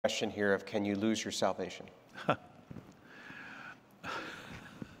question here of can you lose your salvation?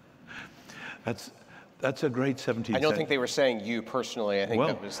 That's a great 17th. I don't think they were saying you personally. I think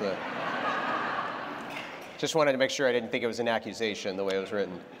that was the... Just wanted to make sure I didn't think it was an accusation the way it was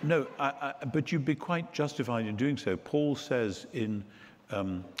written. No, but you'd be quite justified in doing so. Paul says in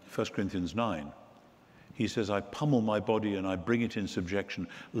 1 Corinthians 9, he says, I pummel my body and I bring it in subjection,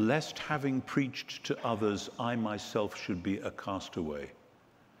 lest having preached to others, I myself should be a castaway.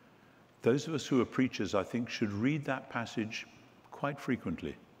 Those of us who are preachers, I think, should read that passage quite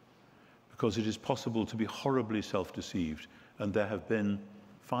frequently, because it is possible to be horribly self-deceived, and there have been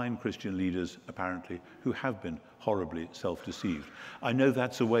fine Christian leaders, apparently, who have been horribly self-deceived. I know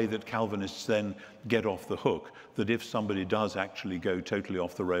that's a way that Calvinists then get off the hook, that if somebody does actually go totally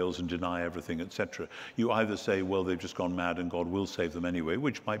off the rails and deny everything, etc., you either say, well, they've just gone mad and God will save them anyway,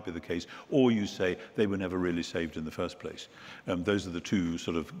 which might be the case, or you say they were never really saved in the first place. Those are the two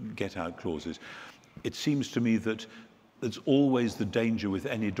sort of get-out clauses. It seems to me that there's always the danger with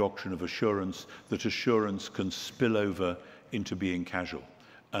any doctrine of assurance that assurance can spill over into being casual.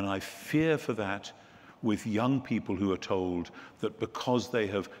 And I fear for that with young people who are told that because they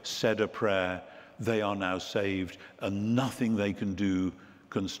have said a prayer, they are now saved and nothing they can do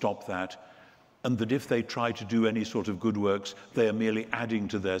can stop that. And that if they try to do any sort of good works, they are merely adding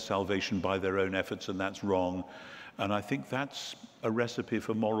to their salvation by their own efforts, and that's wrong. And I think that's a recipe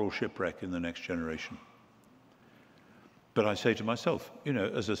for moral shipwreck in the next generation. But I say to myself, you know,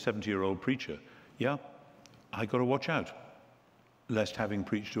 as a 70-year-old preacher, yeah, I got to watch out, lest having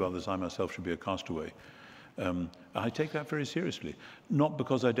preached to others, I myself should be a castaway. I take that very seriously, not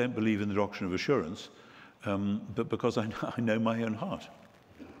because I don't believe in the doctrine of assurance, but because I know my own heart.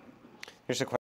 Here's a question.